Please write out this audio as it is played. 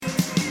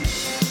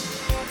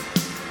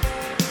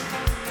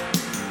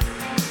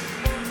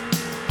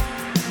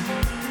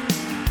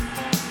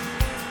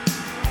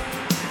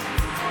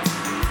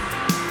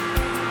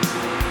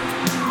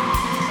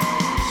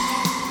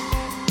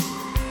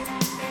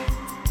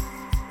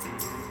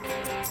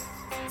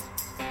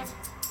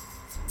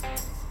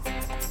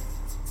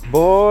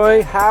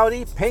Boy,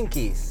 howdy,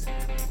 pinkies.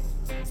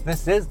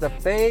 This is the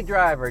Fay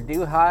Driver.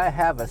 Do I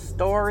have a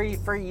story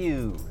for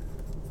you?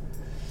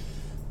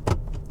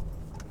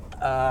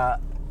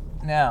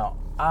 Now,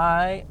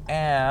 I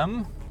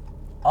am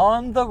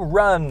on the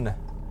run,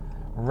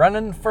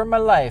 running for my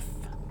life.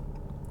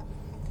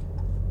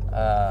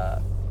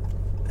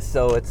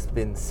 So it's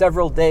been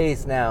several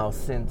days now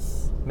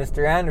since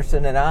Mr.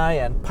 Anderson and I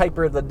and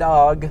Piper the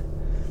dog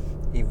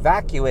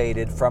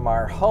evacuated from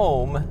our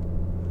home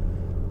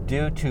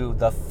due to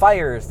the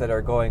fires that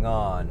are going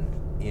on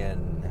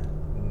in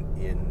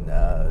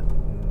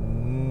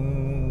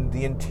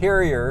the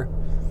interior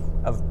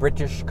of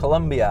British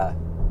Columbia.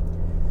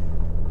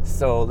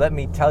 So let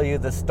me tell you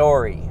the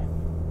story.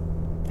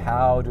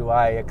 How do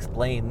I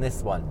explain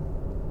this one?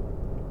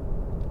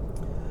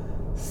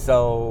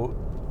 So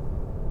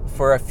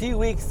for a few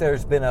weeks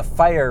there's been a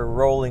fire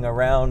rolling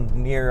around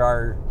near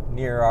our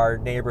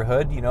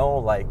neighborhood,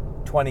 like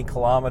 20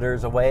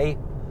 kilometers away,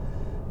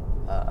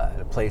 at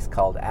a place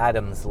called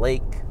Adams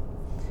Lake.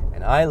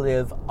 And I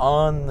live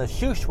on the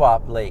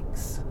Shuswap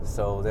Lakes.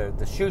 So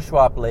the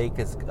Shuswap Lake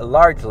is a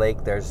large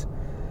lake. There's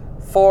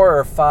 4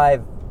 or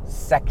 5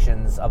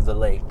 sections of the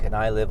lake, and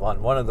I live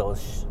on one of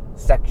those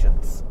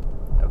sections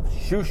of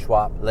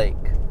Shuswap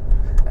Lake.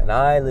 And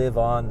I live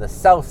on the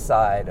south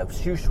side of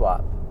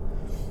Shuswap.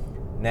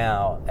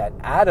 Now, at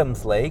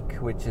Adams Lake,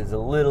 which is a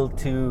little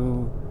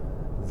to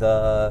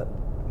the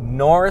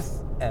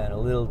north and a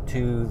little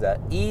to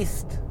the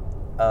east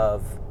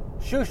of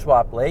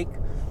Shuswap Lake,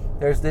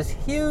 there's this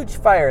huge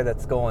fire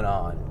that's going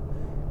on.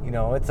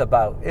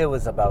 It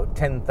was about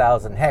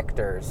 10,000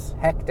 hectares.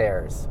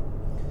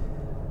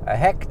 A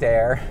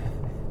hectare,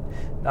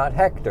 not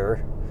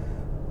Hector,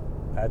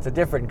 that's a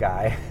different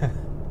guy.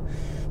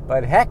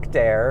 But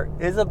hectare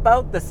is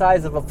about the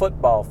size of a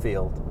football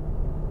field.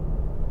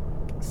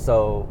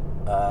 So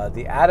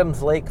the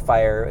Adams Lake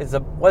fire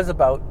was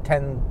about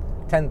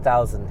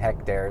 10,000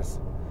 hectares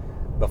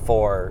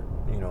before.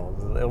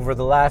 Over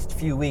the last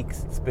few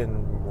weeks, it's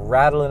been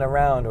rattling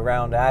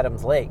around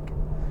Adams Lake.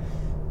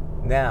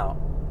 Now,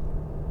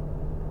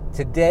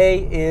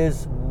 today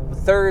is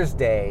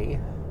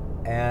Thursday,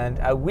 and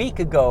a week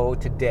ago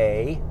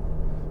today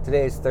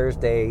is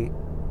Thursday,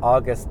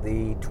 August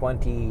the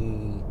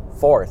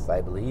 24th,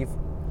 I believe.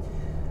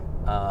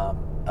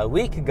 A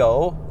week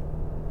ago,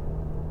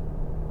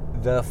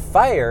 the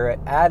fire at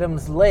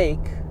Adams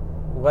Lake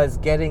was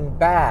getting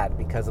bad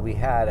because we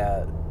had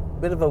a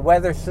bit of a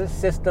weather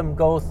system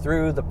go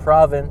through the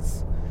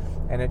province,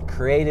 and it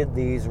created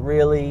these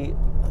really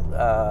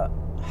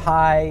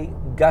high,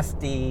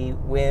 gusty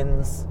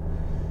winds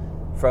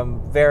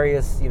from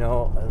various,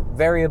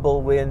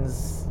 variable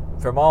winds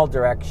from all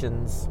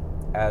directions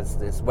as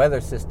this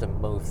weather system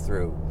moved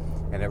through.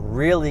 And it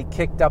really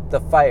kicked up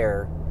the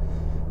fire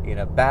in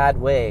a bad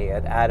way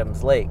at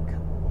Adams Lake.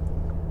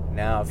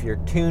 Now, if you're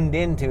tuned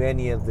into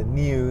any of the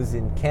news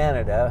in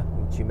Canada,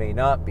 which you may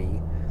not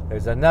be,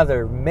 there's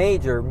another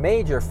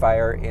major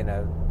fire in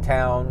a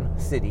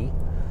city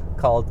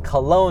called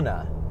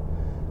Kelowna.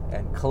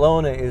 And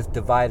Kelowna is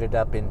divided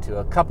up into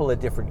a couple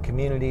of different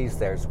communities.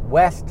 There's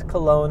West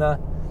Kelowna,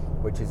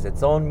 which is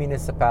its own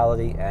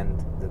municipality, and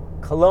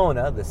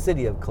the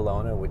city of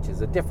Kelowna, which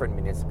is a different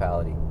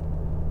municipality.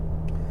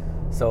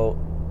 So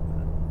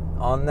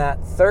on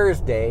that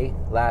Thursday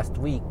last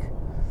week,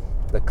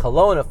 the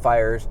Kelowna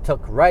fires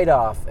took right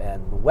off,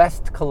 and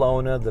West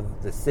Kelowna,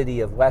 the city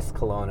of West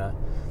Kelowna,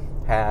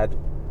 had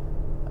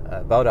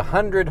about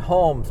 100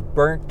 homes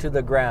burnt to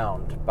the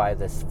ground by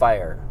this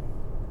fire.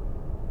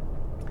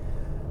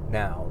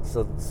 Now,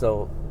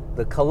 so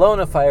the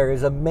Kelowna fire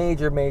is a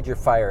major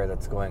fire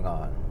that's going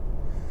on.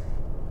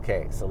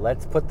 Okay, so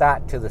let's put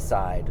that to the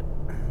side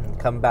and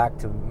come back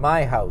to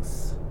my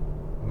house,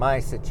 my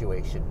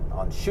situation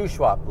on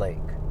Shuswap Lake.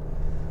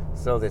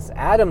 So this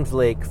Adams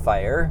Lake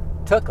fire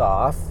took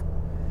off,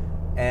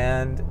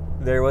 and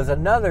there was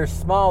another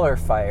smaller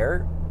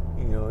fire,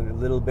 a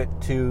little bit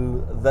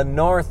to the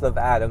north of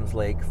Adams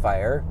Lake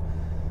fire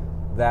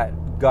that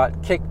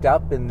got kicked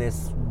up in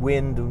this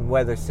wind and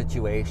weather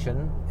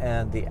situation.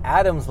 And the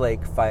Adams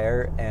Lake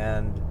fire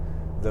and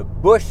the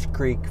Bush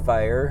Creek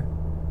fire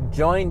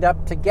joined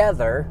up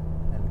together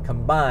and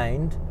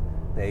combined.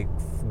 They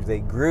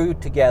grew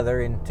together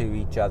into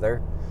each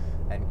other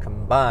and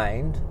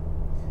combined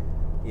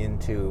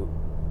into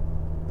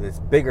this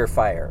bigger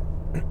fire.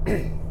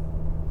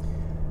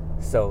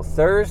 So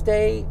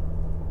Thursday,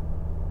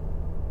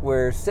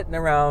 we're sitting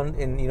around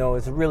in,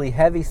 it's really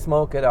heavy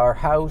smoke at our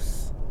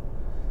house,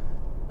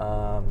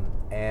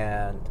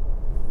 and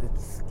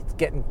it's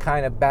getting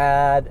kind of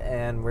bad,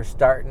 and we're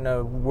starting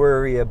to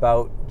worry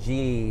about,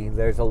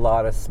 there's a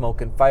lot of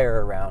smoke and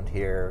fire around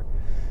here.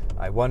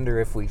 I wonder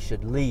if we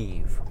should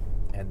leave.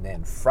 And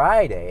then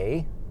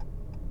Friday,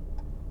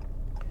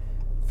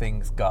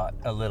 things got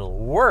a little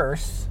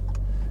worse,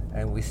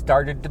 and we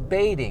started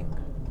debating.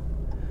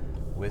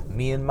 With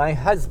me and my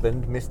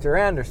husband, Mr.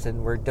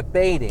 Anderson, we're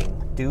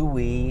debating, do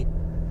we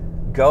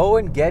go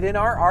and get in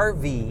our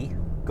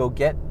RV, go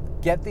get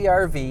get the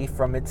RV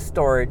from its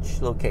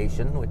storage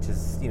location, which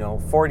is,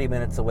 40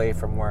 minutes away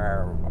from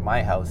where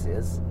my house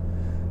is.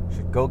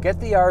 Should go get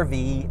the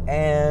RV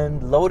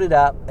and load it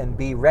up and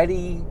be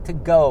ready to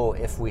go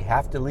if we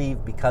have to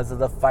leave because of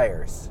the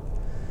fires.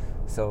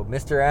 So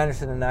Mr.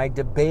 Anderson and I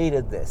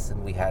debated this,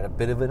 and we had a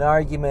bit of an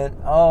argument.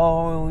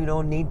 Oh, we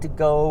don't need to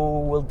go.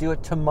 We'll do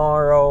it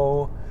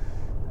tomorrow.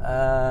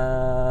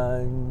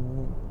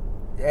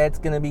 It's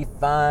going to be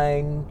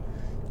fine.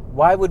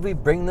 Why would we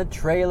bring the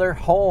trailer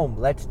home?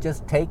 Let's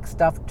just take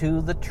stuff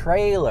to the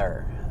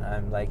trailer.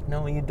 I'm like,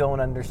 no, you don't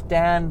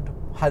understand,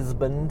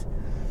 husband. It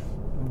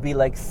would be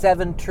like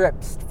 7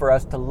 trips for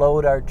us to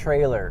load our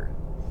trailer.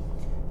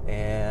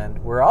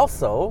 And we're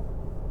also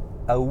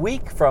a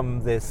week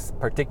from this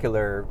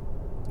particular,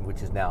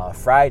 which is now a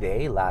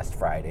Friday, last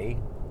Friday,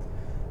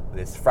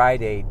 this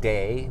Friday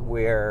day,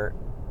 we're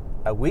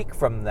a week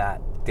from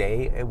that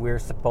day, we're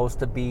supposed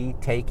to be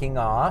taking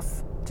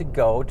off to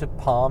go to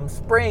Palm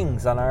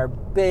Springs on our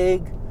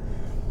big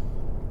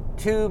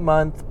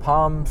 2-month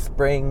Palm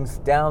Springs,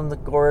 down the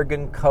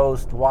Oregon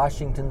coast,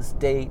 Washington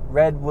State,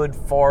 Redwood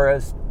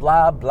Forest,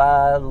 blah,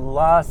 blah,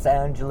 Los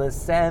Angeles,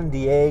 San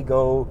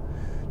Diego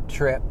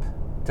trip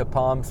to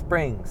Palm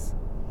Springs.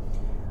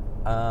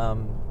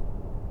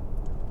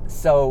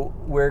 So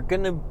we're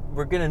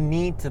gonna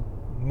need to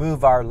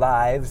move our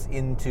lives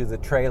into the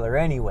trailer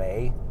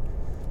anyway.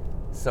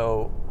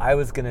 So I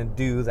was gonna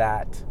do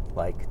that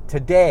like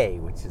today,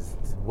 which is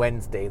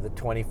Wednesday the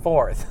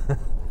 24th,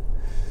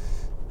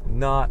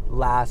 not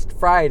last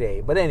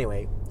Friday. But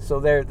anyway, so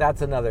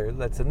that's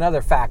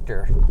another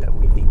factor that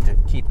we need to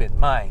keep in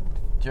mind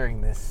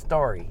during this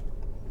story.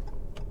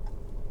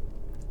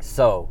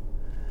 So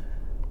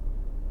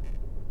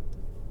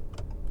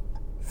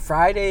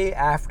Friday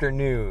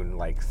afternoon,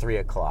 like 3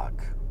 o'clock,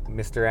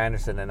 Mr.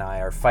 Anderson and I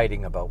are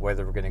fighting about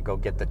whether we're going to go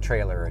get the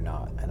trailer or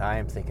not. And I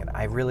am thinking,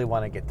 I really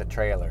want to get the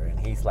trailer. And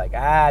he's like,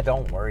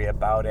 don't worry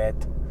about it.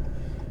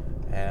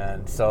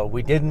 And so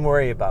we didn't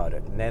worry about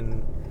it. And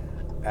then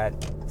at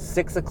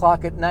 6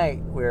 o'clock at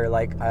night, we're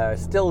like,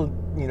 still,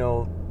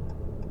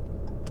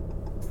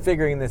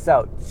 figuring this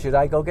out. Should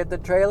I go get the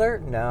trailer?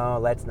 No,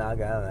 let's not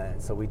go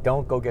that. So we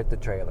don't go get the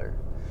trailer.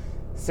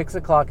 6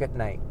 o'clock at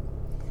night,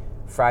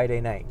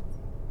 Friday night.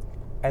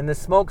 And the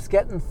smoke's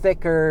getting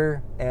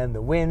thicker, and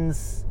the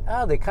winds,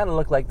 they kind of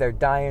look like they're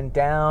dying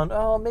down.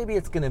 Oh, maybe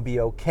it's going to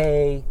be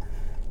okay.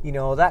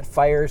 That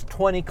fire's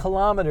 20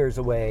 kilometers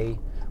away.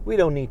 We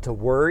don't need to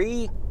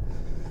worry.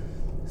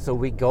 So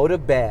we go to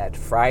bed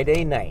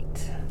Friday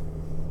night.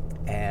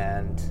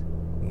 And,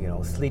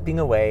 sleeping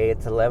away.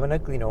 It's 11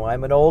 o'clock.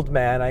 I'm an old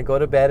man. I go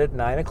to bed at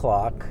 9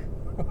 o'clock.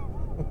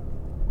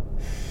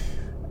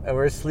 And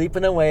we're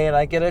sleeping away, and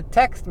I get a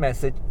text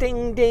message.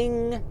 Ding,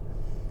 ding.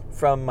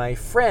 From my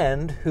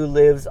friend who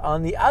lives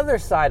on the other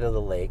side of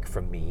the lake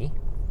from me.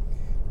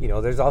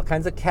 There's all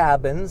kinds of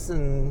cabins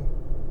and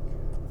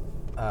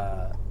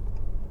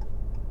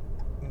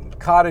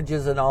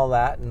cottages and all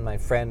that, and my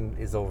friend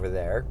is over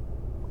there.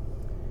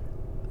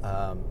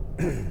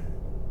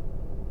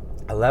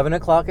 11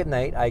 o'clock at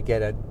night, I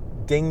get a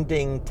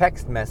ding-ding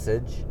text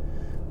message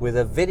with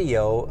a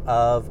video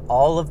of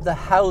all of the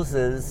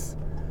houses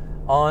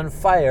on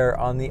fire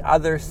on the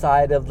other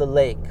side of the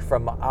lake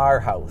from our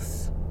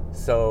house.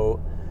 So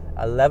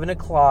 11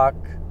 o'clock,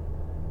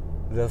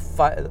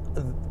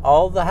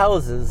 all the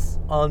houses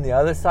on the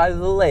other side of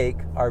the lake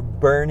are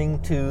burning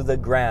to the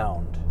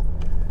ground.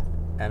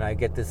 And I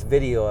get this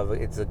video of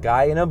it. It's a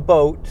guy in a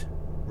boat,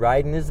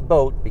 riding his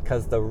boat,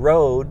 because the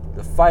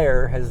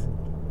fire has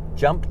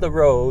jumped the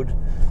road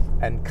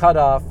and cut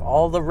off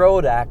all the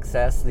road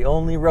access, the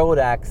only road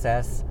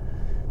access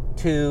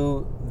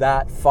to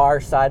that far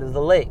side of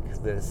the lake,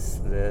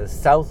 the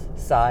south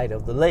side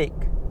of the lake.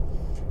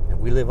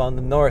 We live on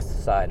the north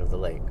side of the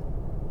lake.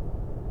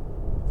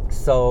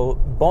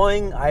 So,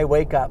 boing, I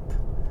wake up.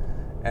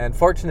 And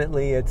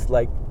fortunately, it's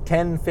like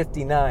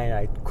 10:59.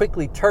 I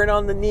quickly turn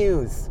on the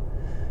news.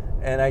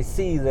 And I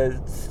see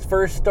the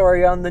first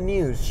story on the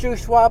news.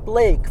 Shuswap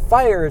Lake,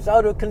 fires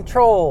out of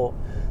control.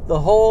 The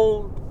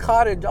whole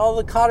cottage, all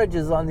the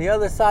cottages on the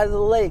other side of the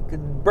lake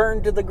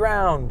burned to the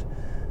ground.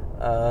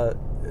 The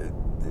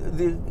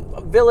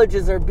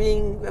villages are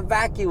being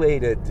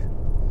evacuated.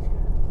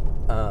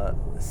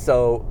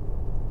 So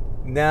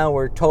now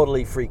we're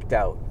totally freaked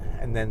out.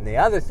 And then the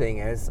other thing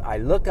is, I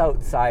look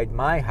outside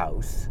my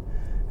house,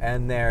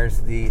 and there's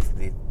the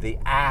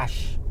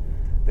ash.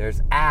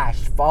 There's ash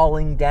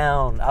falling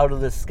down out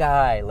of the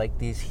sky, like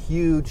these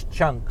huge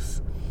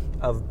chunks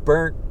of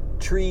burnt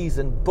trees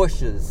and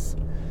bushes,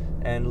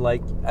 and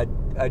like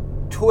a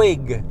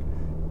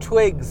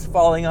twigs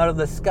falling out of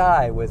the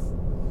sky with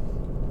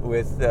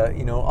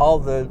all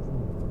the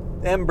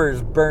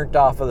embers burnt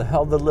off of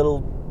all the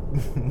little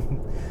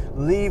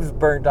leaves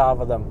burnt off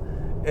of them.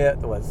 It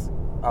was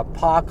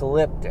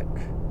apocalyptic.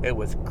 It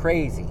was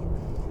crazy.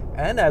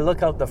 And I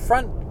look out the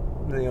front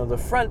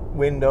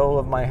window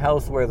of my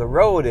house where the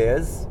road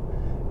is,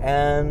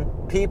 and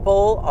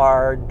people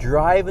are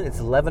driving. It's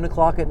 11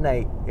 o'clock at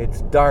night.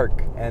 It's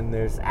dark, and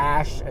there's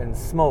ash and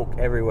smoke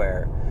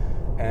everywhere.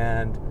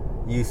 And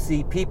you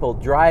see people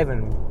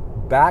driving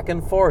back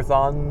and forth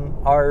on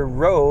our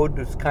road.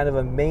 It's kind of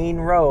a main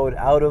road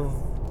out of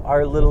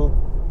our little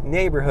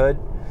neighborhood.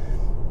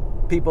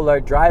 People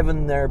are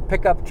driving their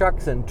pickup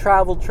trucks and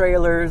travel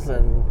trailers,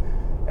 and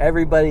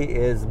everybody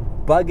is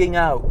bugging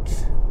out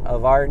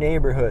of our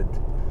neighborhood.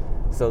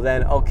 So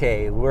then,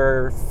 okay,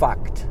 we're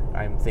fucked,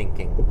 I'm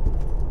thinking.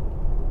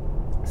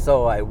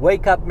 So I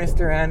wake up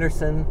Mr.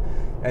 Anderson,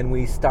 and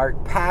we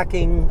start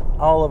packing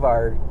all of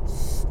our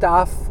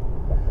stuff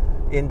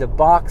into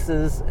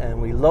boxes, and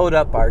we load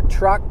up our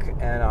truck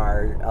and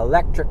our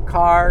electric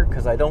car,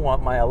 because I don't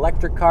want my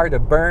electric car to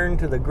burn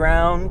to the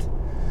ground.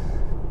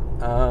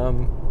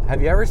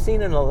 Have you ever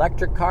seen an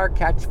electric car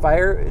catch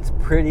fire? It's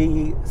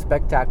pretty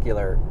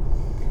spectacular.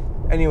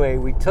 Anyway,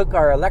 we took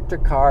our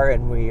electric car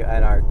and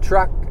our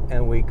truck,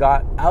 and we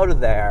got out of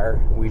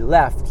there. We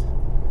left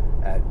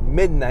at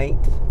midnight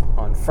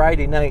on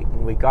Friday night,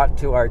 and we got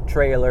to our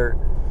trailer,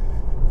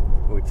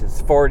 which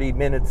is 40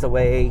 minutes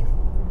away,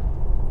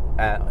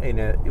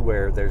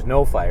 where there's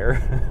no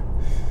fire,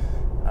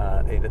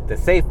 in the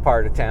safe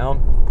part of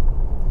town.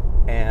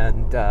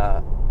 And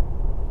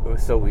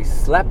so we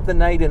slept the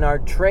night in our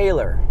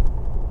trailer.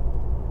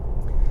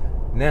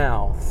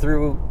 Now,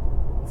 through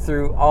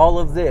all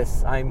of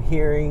this, I'm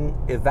hearing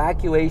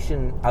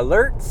evacuation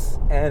alerts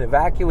and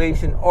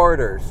evacuation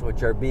orders,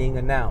 which are being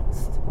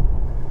announced.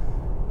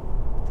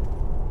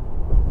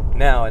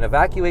 Now, an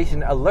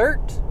evacuation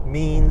alert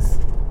means,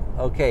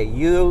 okay,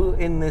 you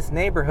in this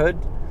neighborhood,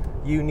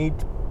 you need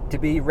to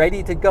be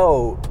ready to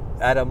go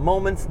at a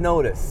moment's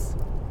notice.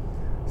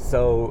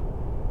 So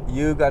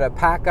you got to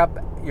pack up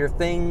your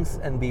things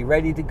and be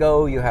ready to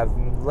go. You have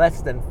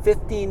less than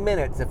 15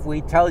 minutes. If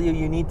we tell you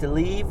you need to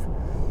leave,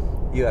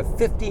 you have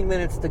 15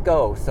 minutes to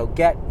go. So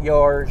get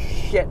your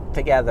shit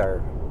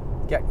together.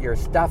 Get your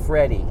stuff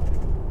ready.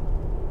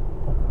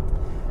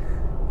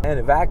 An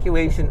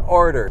evacuation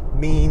order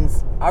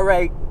means, all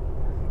right,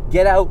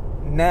 get out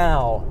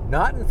now.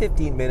 Not in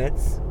 15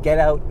 minutes. Get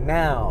out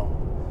now.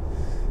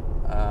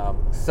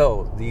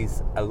 So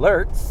these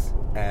alerts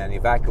and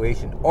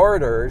evacuation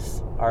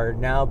orders are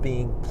now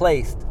being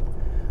placed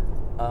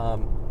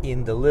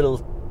in the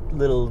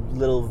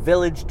little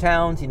village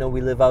towns. You know,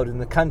 we live out in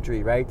the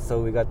country, right?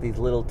 So we got these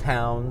little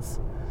towns.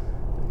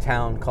 A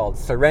town called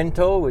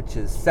Sorrento, which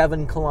is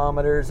 7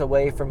 kilometers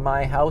away from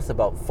my house,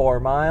 about 4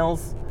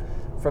 miles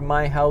from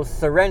my house.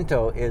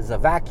 Sorrento is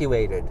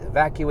evacuated.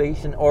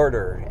 Evacuation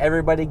order.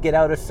 Everybody get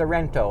out of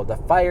Sorrento. The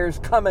fire's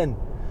coming.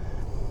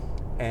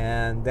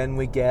 And then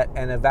we get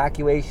an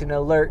evacuation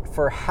alert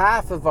for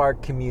half of our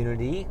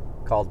community,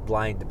 called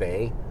Blind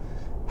Bay.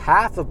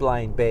 Half of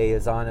Blind Bay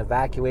is on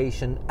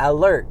evacuation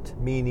alert,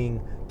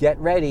 meaning get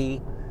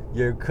ready.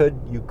 You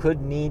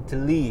could need to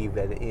leave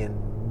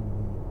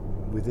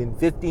within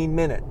 15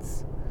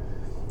 minutes.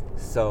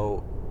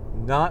 So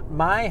not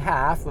my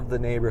half of the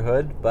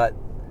neighborhood, but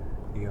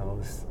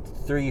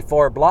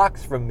 3-4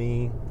 blocks from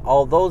me,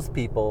 all those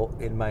people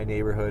in my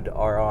neighborhood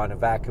are on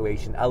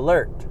evacuation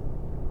alert.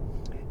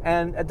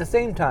 And at the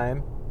same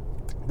time,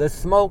 the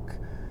smoke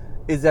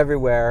is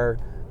everywhere,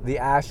 the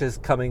ashes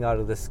coming out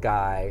of the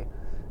sky,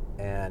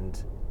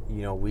 and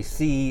we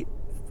see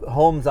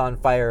homes on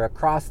fire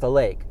across the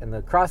lake, and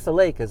across the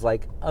lake is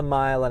like 1.5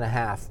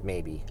 miles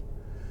maybe.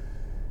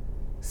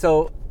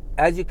 So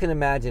as you can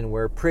imagine,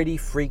 we're pretty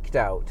freaked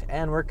out,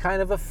 and we're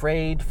kind of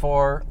afraid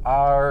for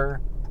our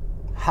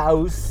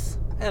house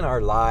and our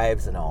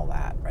lives and all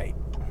that, right?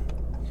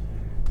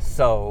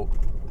 So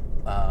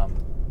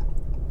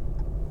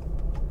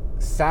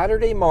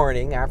Saturday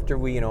morning, after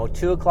we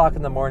 2 o'clock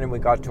in the morning, we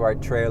got to our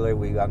trailer.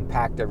 We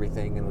unpacked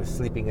everything and was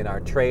sleeping in our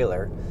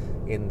trailer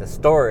in its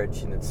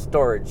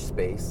storage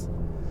space.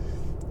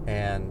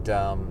 And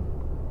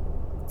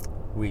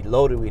we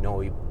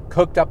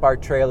cooked up our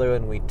trailer,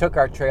 and we took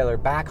our trailer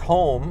back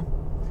home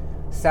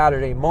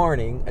Saturday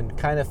morning and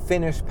kind of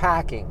finished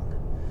packing.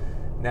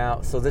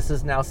 Now, so this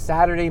is now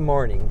Saturday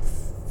morning,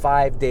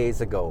 5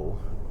 days ago,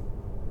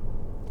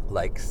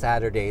 like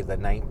Saturday the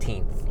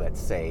 19th,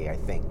 let's say, I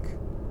think.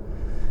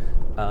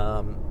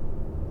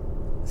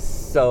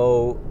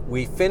 So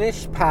we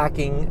finish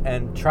packing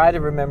and try to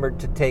remember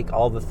to take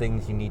all the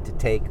things you need to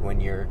take when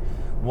you're,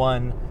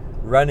 one,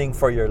 running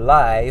for your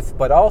life,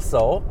 but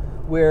also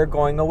we're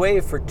going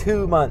away for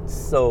 2 months.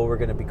 So we're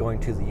going to be going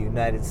to the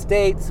United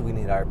States. We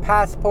need our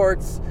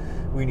passports,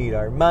 we need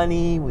our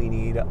money, we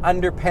need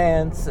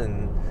underpants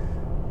and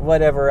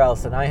whatever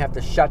else. And I have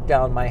to shut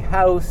down my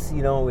house.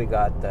 We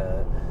got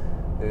to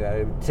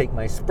take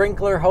my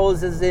sprinkler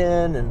hoses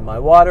in and my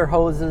water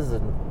hoses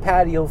and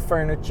patio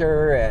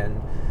furniture and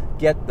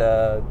get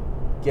I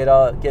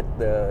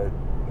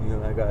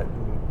got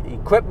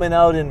equipment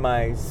out in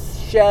my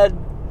shed,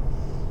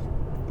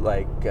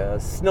 like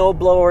snow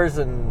blowers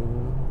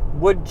and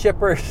wood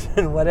chippers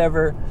and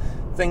whatever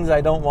things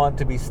I don't want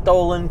to be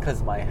stolen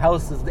because my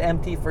house is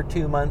empty for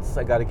 2 months.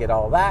 I got to get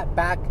all that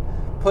back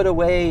put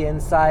away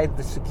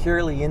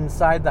securely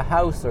inside the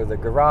house or the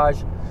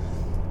garage.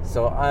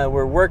 So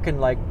we're working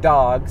like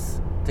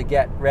dogs to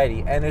get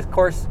ready. And of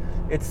course,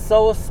 it's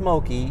so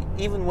smoky,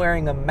 even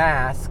wearing a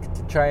mask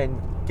to try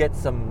and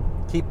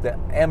keep the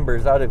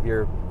embers out of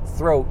your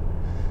throat.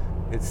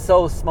 It's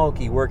so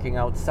smoky working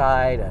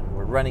outside, and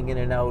we're running in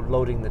and out,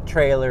 loading the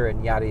trailer,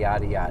 and yada,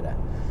 yada, yada.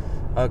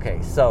 Okay,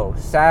 so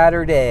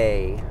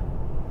Saturday,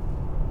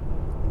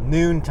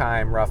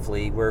 noontime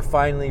roughly, we're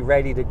finally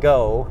ready to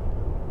go,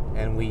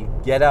 and we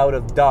get out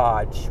of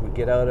Dodge. We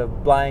get out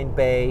of Blind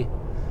Bay,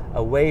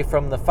 away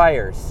from the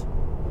fires.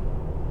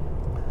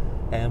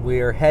 And we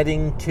are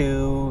heading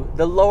to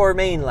the lower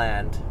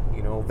mainland,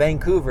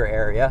 Vancouver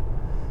area,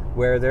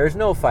 where there's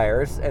no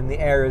fires and the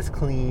air is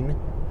clean.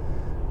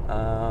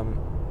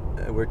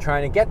 We're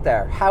trying to get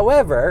there.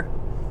 However,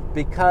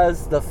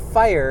 because the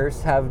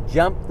fires have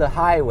jumped the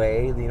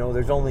highway,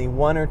 there's only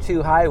one or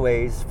two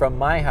highways from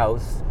my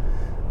house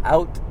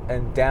out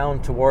and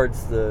down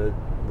towards the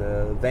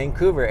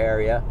Vancouver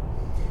area.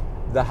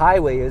 The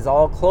highway is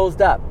all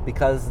closed up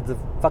because the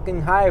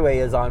fucking highway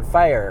is on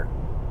fire.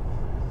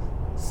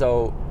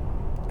 So,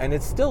 and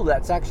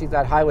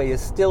that highway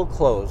is still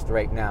closed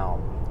right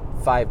now,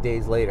 5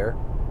 days later,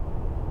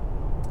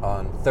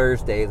 on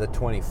Thursday the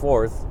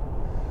 24th.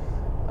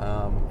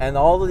 And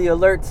all of the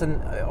alerts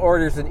and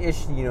orders and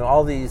issues,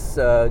 all these,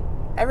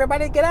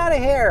 everybody get out of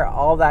here,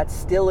 all that's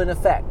still in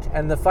effect.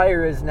 And the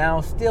fire is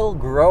now still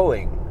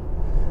growing.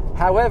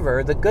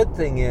 However, the good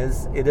thing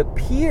is, it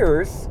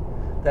appears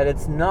that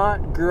it's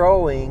not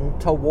growing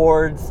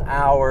towards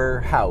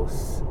our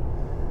house.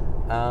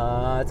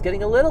 It's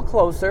getting a little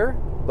closer,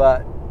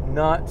 but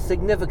not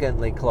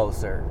significantly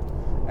closer.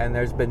 And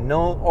there's been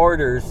no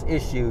orders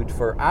issued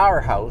for our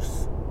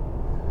house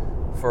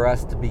for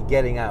us to be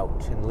getting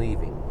out and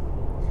leaving.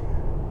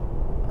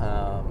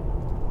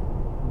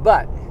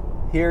 But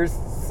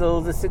so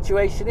the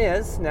situation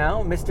is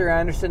now, Mr.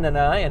 Anderson and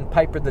I and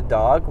Piper the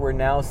dog, we're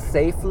now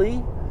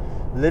safely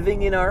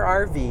living in our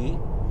RV,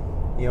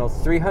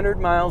 300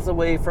 miles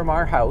away from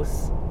our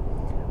house.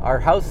 Our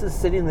house is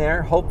sitting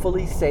there,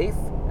 hopefully safe,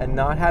 and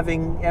not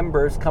having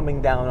embers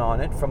coming down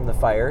on it from the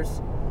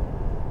fires,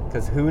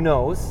 because who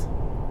knows?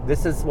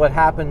 This is what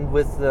happened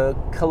with the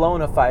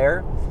Kelowna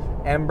fire.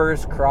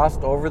 Embers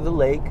crossed over the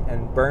lake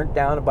and burnt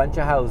down a bunch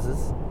of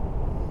houses,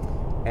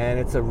 and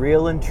it's a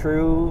real and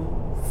true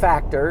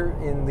factor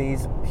in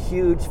these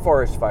huge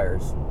forest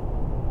fires.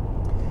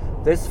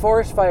 This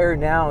forest fire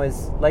now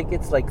is like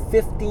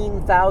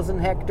 15,000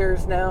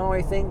 hectares now,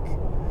 I think.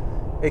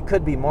 It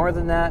could be more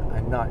than that,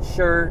 I'm not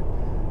sure.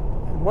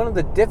 One of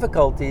the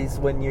difficulties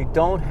when you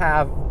don't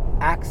have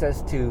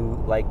access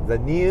to the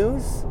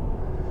news,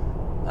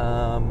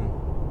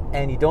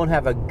 and you don't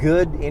have a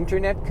good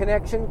internet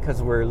connection,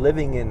 because we're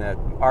living in an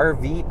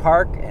RV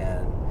park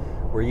and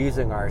we're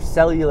using our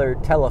cellular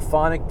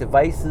telephonic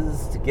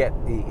devices to get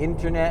the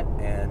internet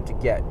and to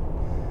get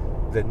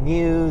the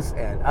news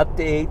and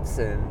updates,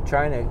 and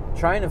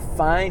trying to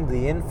find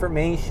the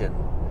information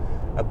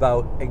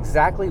about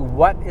exactly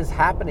what is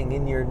happening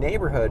in your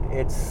neighborhood.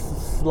 It's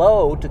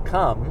slow to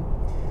come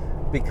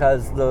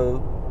because the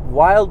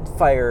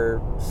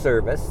wildfire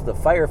service, the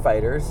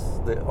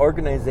firefighters, the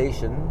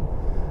organization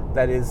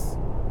that is,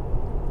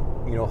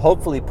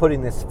 hopefully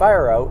putting this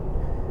fire out,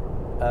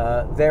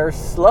 they're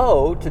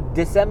slow to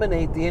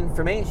disseminate the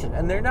information,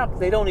 and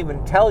they don't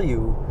even tell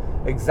you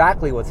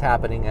exactly what's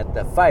happening at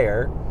the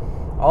fire.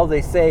 All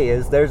they say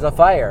is there's a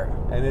fire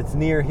and it's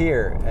near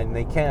here, and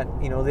they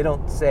can't, they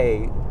don't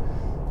say,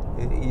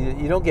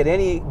 you don't get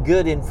any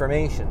good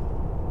information.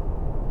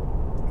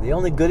 The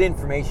only good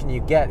information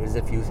you get is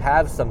if you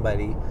have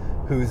somebody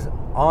who's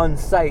on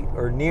site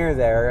or near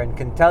there and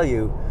can tell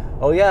you,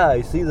 oh yeah,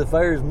 I see the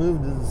fire's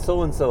moved to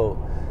so-and-so.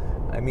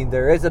 I mean,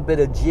 there is a bit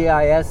of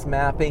GIS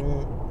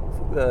mapping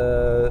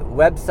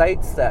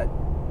websites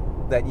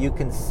that you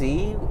can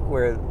see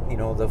where,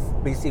 the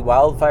BC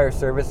Wildfire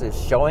Service is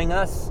showing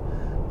us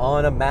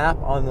on a map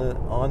on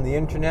the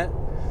internet.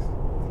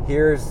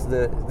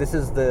 This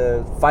is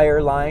the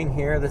fire line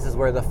here. This is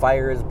where the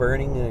fire is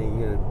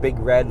burning, a big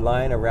red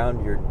line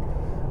around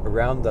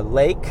the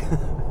lake,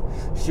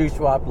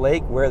 Shuswap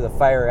Lake, where the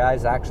fire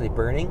is actually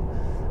burning.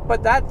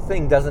 But that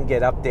thing doesn't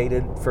get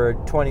updated for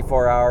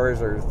 24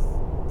 hours or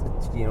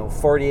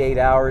 48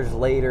 hours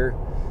later.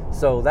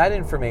 So that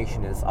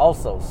information is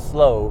also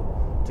slow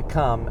to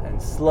come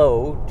and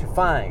slow to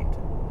find.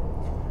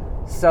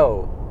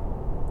 So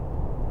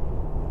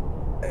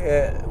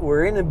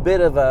we're in a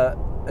bit of a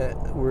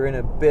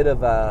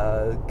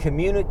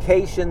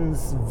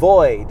communications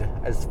void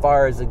as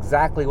far as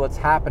exactly what's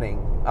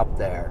happening up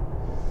there.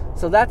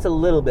 So that's a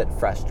little bit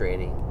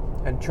frustrating,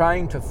 and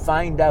trying to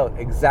find out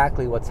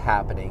exactly what's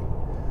happening,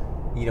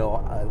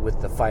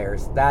 with the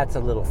fires, that's a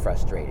little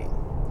frustrating.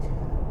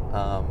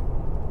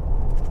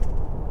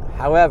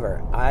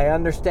 However, I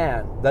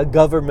understand the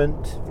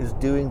government is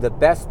doing the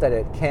best that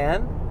it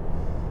can.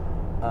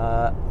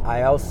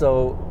 I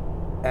also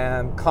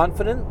am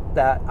confident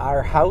that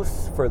our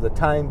house, for the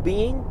time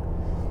being,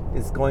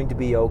 is going to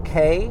be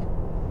okay.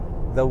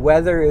 The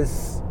weather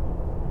is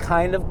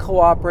kind of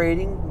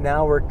cooperating.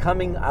 Now we're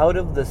coming out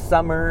of the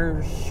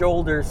summer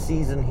shoulder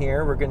season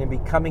here. We're going to be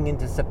coming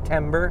into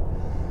September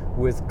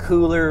with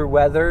cooler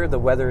weather. The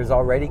weather is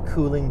already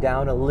cooling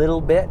down a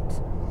little bit.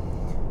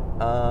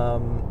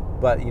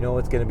 But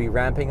it's going to be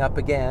ramping up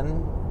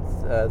again.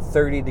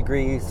 30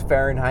 degrees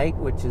Fahrenheit,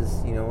 which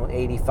is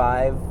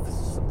 85,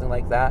 something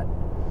like that.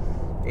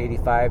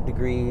 85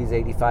 degrees,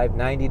 85,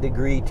 90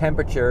 degree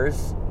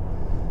temperatures,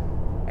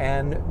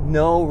 and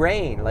no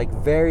rain, like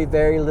very,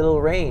 very little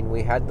rain.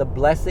 We had the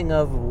blessing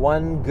of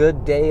one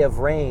good day of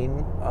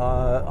rain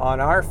on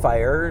our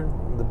fire,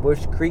 the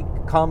Bush Creek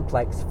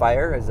Complex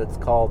fire, as it's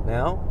called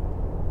now,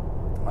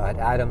 at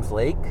Adams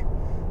Lake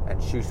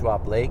and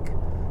Shuswap Lake.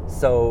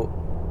 So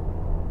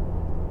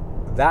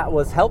that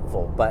was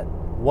helpful, but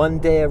one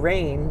day of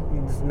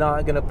rain is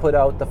not going to put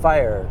out the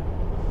fire.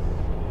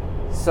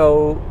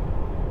 So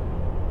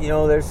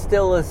there's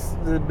still a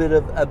bit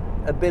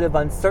of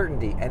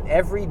uncertainty, and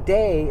every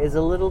day is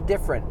a little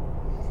different.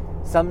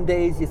 Some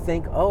days you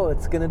think, oh,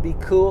 it's going to be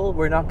cool,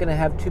 we're not going to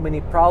have too many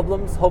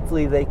problems,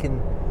 hopefully they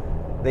can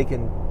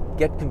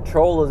get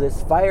control of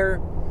this fire,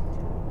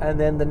 and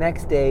then the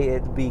next day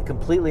it'll be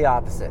completely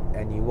opposite,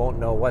 and you won't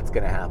know what's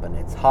going to happen.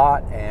 It's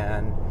hot,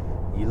 and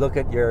you look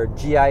at your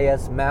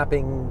GIS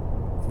mapping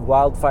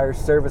wildfire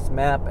service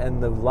map,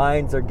 and the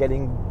lines are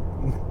getting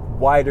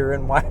wider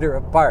and wider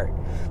apart.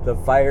 The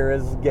fire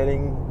is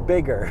getting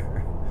bigger,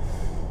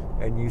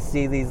 and you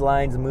see these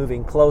lines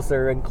moving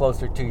closer and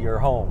closer to your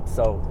home.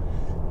 So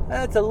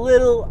it's a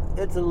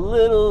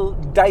little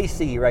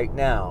dicey right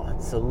now.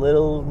 It's a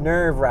little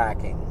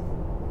nerve-wracking,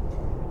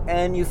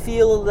 and you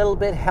feel a little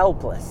bit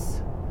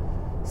helpless.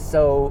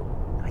 So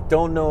I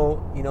don't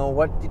know,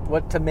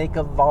 what to make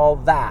of all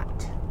that.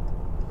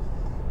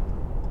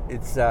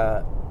 It's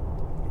a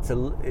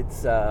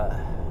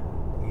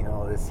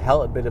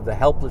bit of the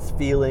helpless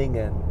feeling,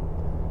 and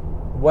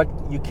what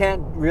you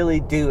can't really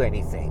do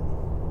anything.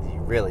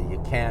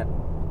 You can't.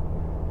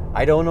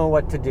 I don't know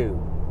what to do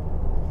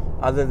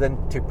other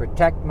than to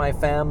protect my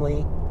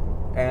family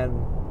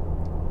and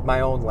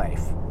my own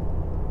life.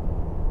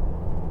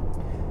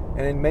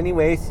 And in many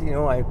ways,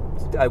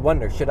 I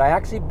wonder, should I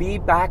actually be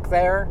back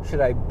there? Should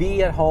I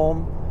be at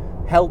home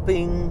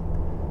helping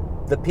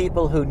the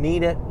people who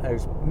need it?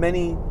 There's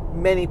many,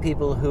 many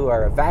people who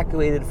are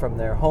evacuated from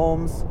their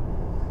homes.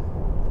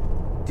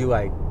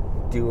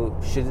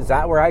 Is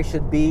that where I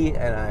should be?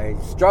 And I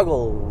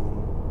struggle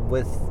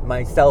with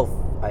myself.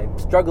 I'm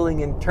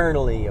struggling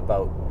internally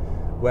about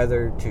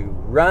whether to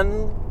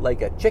run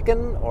like a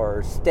chicken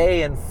or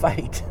stay and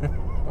fight.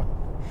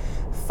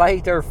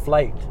 Fight or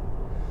flight.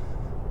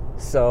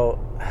 So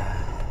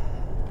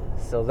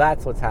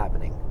that's what's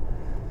happening.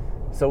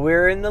 So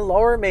we're in the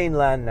lower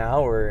mainland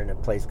now. We're in a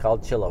place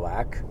called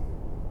Chilliwack.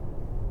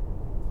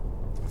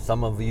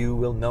 Some of you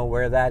will know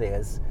where that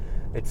is.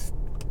 It's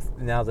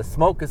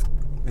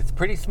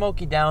pretty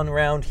smoky down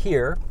around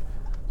here.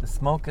 The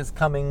smoke is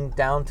coming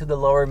down to the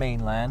lower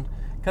mainland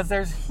because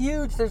there's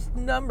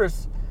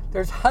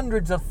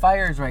hundreds of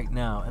fires right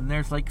now, and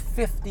there's like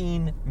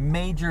 15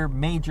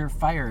 major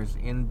fires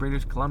in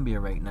British Columbia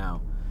right now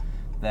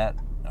that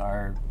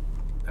are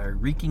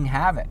wreaking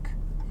havoc.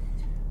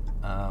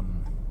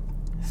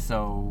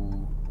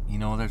 So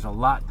there's a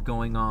lot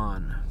going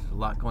on. There's a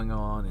lot going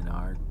on in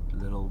our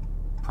little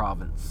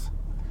province.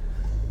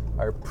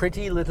 Our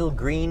pretty little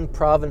green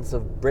province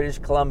of British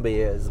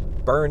Columbia is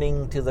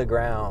burning to the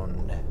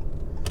ground.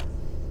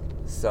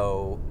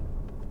 So,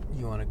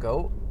 you want to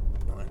go?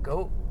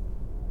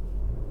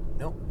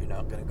 Nope, you're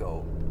not going to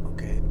go.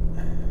 Okay.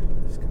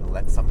 I'm just going to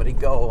let somebody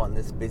go on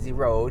this busy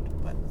road,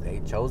 but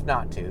they chose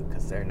not to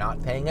because they're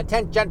not paying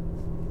attention.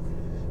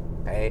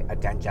 Pay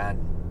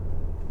attention.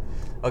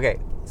 Okay,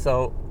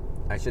 so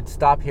I should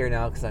stop here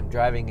now because I'm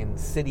driving in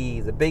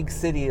the big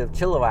city of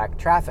Chilliwack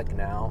traffic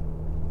now.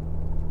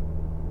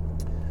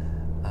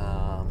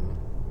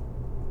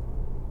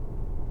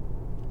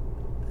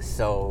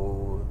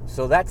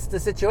 So that's the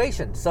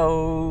situation.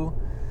 So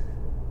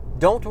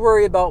don't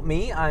worry about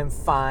me. I'm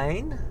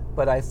fine.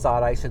 But I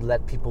thought I should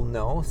let people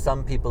know.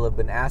 Some people have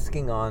been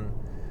asking on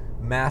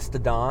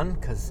Mastodon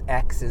because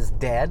X is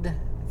dead,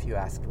 if you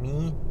ask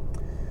me.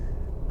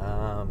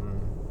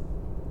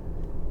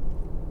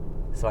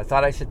 So I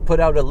thought I should put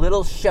out a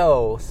little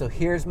show. So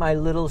here's my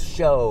little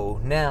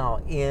show. Now,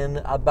 in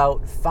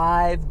about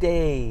 5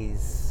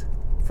 days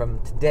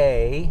from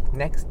today,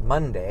 next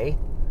Monday,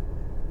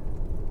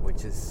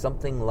 which is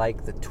something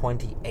like the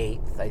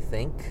 28th, I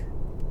think,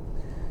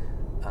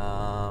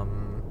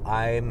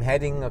 I'm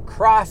heading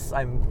across.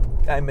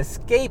 I'm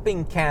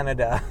escaping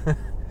Canada.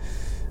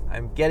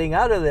 I'm getting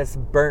out of this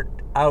burnt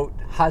out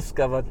husk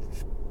of a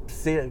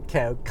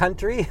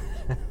country.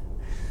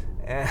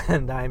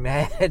 And I'm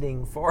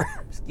heading for,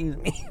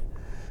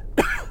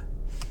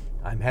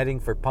 I'm heading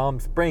for Palm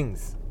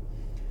Springs.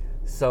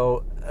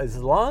 So as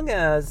long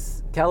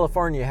as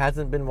California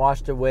hasn't been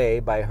washed away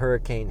by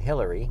Hurricane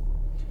Hillary,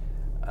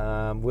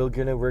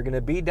 we're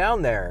gonna be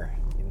down there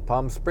in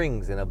Palm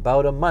Springs in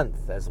about a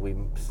month as we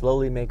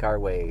slowly make our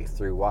way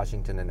through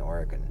Washington and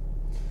Oregon.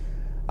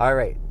 All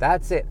right,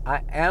 that's it.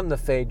 I am the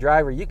Fade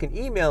Driver. You can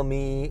email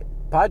me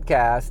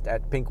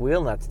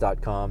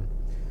podcast@pinkwheelnuts.com.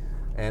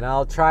 And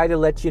I'll try to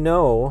let you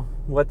know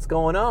what's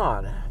going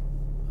on.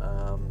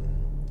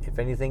 If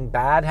anything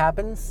bad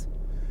happens,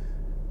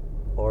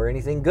 or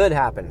anything good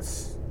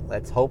happens.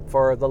 Let's hope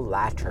for the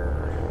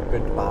latter.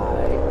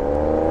 Goodbye.